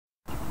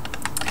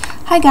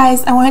Hi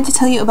guys, I wanted to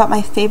tell you about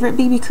my favorite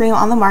BB cream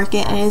on the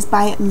market, and it is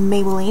by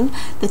Maybelline.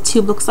 The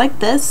tube looks like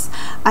this.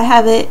 I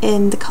have it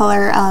in the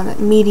color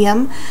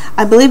medium.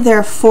 I believe there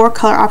are 4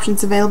 color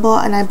options available,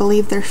 and I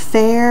believe they're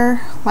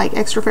fair, like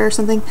extra fair or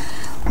something,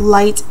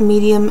 light,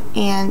 medium,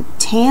 and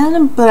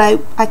tan, but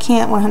I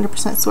can't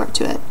 100% swear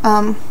to it.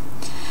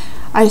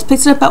 I just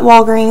picked it up at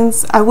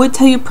Walgreens. I would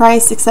tell you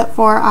price, except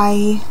for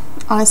I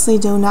honestly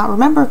do not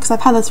remember because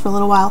I've had this for a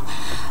little while.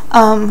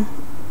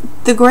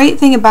 The great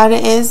thing about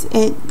it is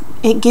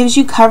it gives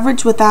you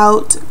coverage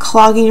without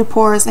clogging your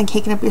pores and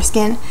caking up your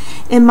skin.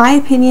 In my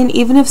opinion,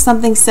 even if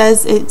something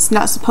says it's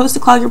not supposed to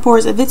clog your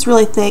pores, if it's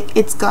really thick,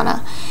 it's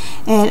gonna.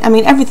 And I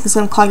mean, everything's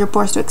gonna clog your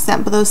pores to an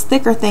extent, but those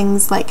thicker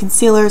things like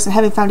concealers and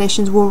heavy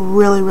foundations will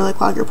really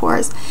clog your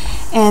pores.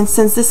 And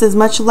since this is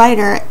much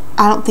lighter,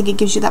 I don't think it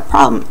gives you that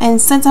problem.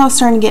 And since I was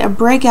starting to get a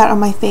breakout on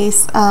my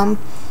face,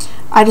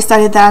 I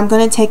decided that I'm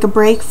going to take a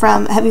break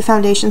from heavy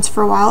foundations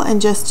for a while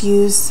and just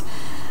use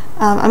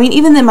I mean,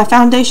 even then my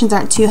foundations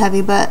aren't too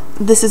heavy, but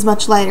this is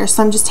much lighter,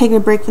 so I'm just taking a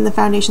break from the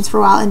foundations for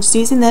a while and just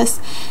using this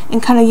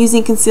and kind of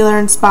using concealer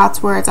in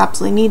spots where it's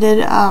absolutely needed,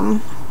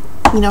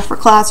 you know, for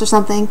class or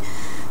something.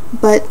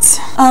 But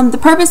the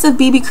purpose of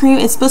BB cream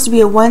is supposed to be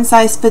a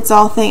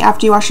one-size-fits-all thing.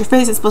 After you wash your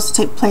face, it's supposed to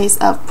take place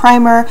of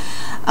primer,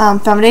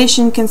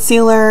 foundation,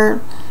 concealer,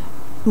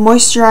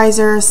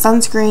 moisturizer,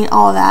 sunscreen,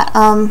 all of that.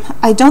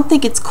 I don't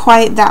think it's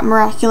quite that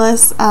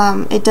miraculous.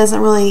 It doesn't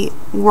really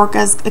work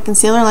as a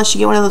concealer unless you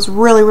get one of those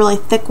really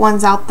thick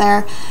ones out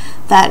there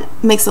that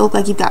makes it look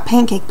like you've got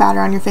pancake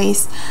batter on your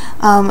face.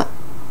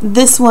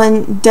 This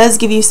one does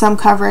give you some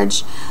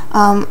coverage.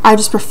 I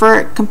just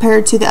prefer it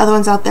compared to the other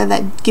ones out there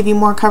that give you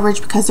more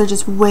coverage because they're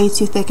just way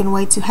too thick and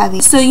way too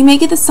heavy. So you may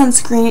get the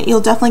sunscreen,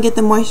 you'll definitely get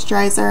the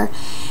moisturizer,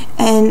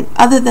 and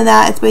other than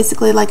that, it's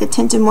basically like a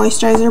tinted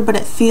moisturizer, but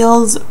it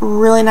feels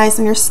really nice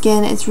on your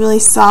skin. It's really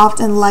soft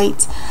and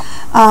light.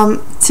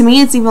 To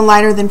me, it's even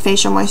lighter than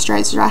facial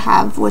moisturizer I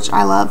have, which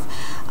I love.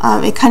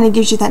 It kind of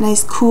gives you that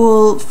nice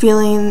cool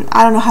feeling.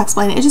 I don't know how to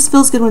explain it. It just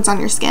feels good when it's on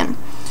your skin.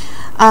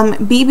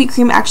 BB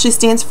cream actually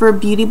stands for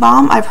beauty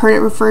balm. I've heard it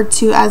referred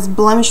to as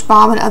blemish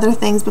balm and other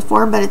things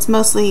before, but it's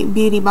mostly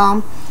beauty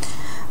balm.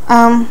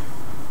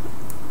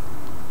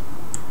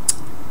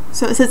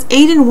 So it says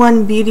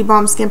 8-in-1 beauty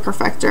balm skin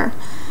perfector.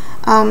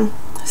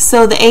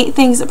 So the 8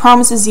 things it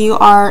promises you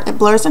are: it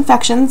blurs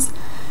infections.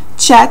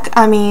 Check.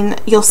 I mean,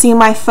 you'll see in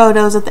my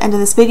photos at the end of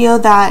this video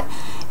that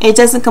it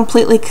doesn't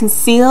completely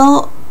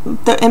conceal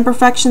the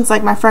imperfections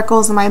like my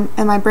freckles and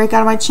my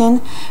breakout of my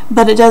chin,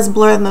 but it does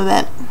blur them a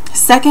bit.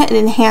 Second, it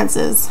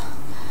enhances.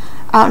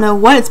 I don't know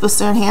what it's supposed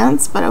to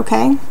enhance, but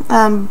okay.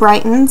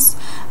 Brightens,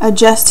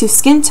 adjusts to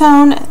skin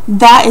tone.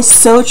 That is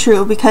so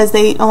true because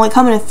they only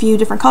come in a few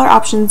different color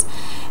options.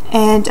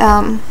 And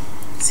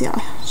let's see,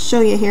 I'll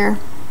show you here.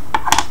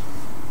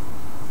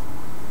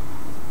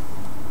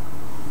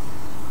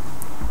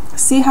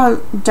 See how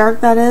dark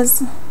that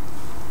is?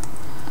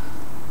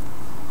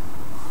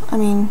 I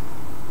mean,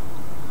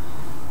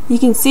 you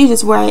can see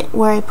just where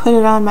I put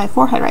it on my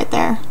forehead right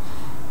there,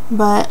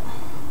 but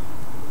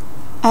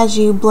as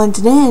you blend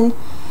it in,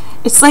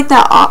 it's like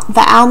that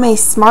the Almay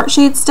Smart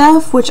Shade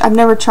stuff, which I've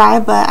never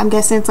tried, but I'm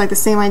guessing it's like the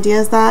same idea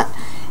as that.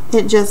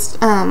 It just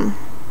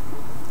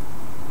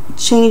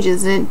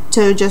changes it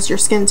to adjust your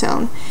skin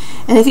tone.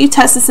 And if you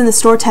test this in the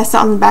store, test it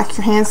on the back of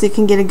your hand so you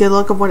can get a good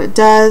look of what it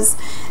does,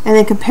 and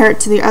then compare it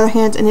to the other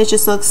hand, and it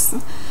just looks,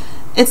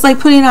 it's like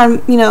putting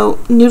on, you know,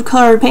 nude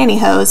colored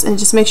pantyhose, and it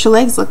just makes your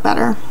legs look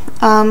better.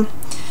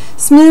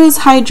 Smooths,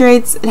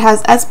 hydrates. It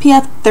has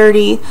SPF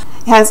 30.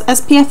 It has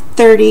SPF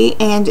 30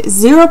 and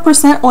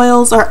 0%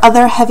 oils or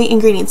other heavy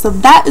ingredients. So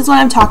that is what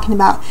I'm talking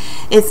about.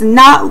 It's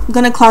not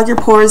going to clog your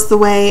pores the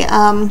way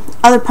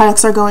other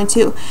products are going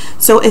to.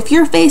 So if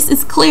your face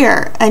is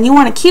clear and you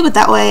want to keep it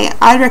that way,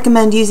 I'd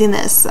recommend using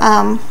this.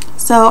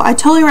 So I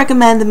totally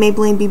recommend the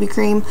Maybelline BB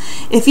cream.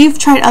 If you've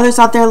tried others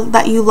out there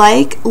that you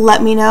like,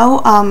 let me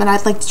know, and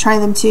I'd like to try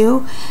them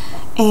too.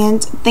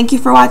 And thank you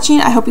for watching.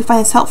 I hope you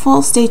find this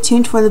helpful. Stay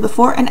tuned for the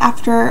before and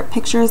after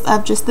pictures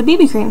of just the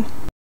BB cream.